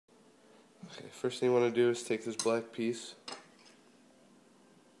Okay, first thing you want to do is take this black piece,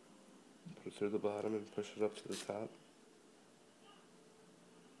 put it through the bottom and push it up to the top.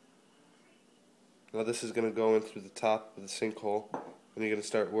 Now this is going to go in through the top of the sinkhole, and you're going to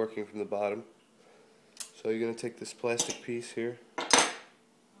start working from the bottom. So you're going to take this plastic piece here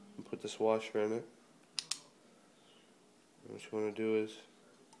and put this washer in it. And what you want to do is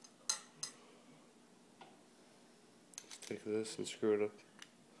just take this and screw it up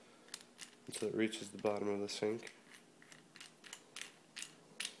until it reaches the bottom of the sink.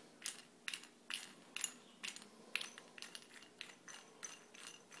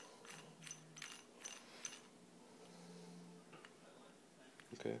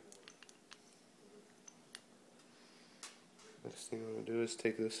 Okay. Next thing you want to do is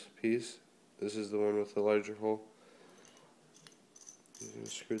take this piece. This is the one with the larger hole. You're going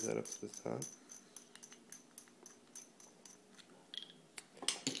to screw that up to the top.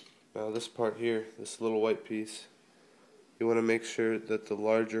 Now this part here, this little white piece, you want to make sure that the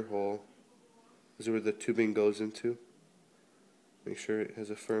larger hole is where the tubing goes into. Make sure it has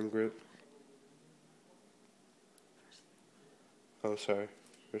a firm grip. Oh, sorry.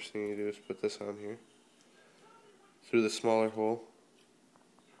 First thing you do is put this on here. Through the smaller hole.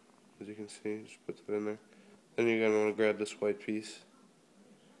 As you can see, just put that in there. Then you're going to want to grab this white piece.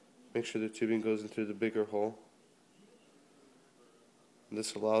 Make sure the tubing goes in through the bigger hole.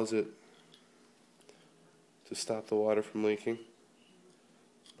 This allows it to stop the water from leaking.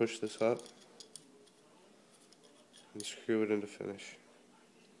 Push this up and screw it into finish.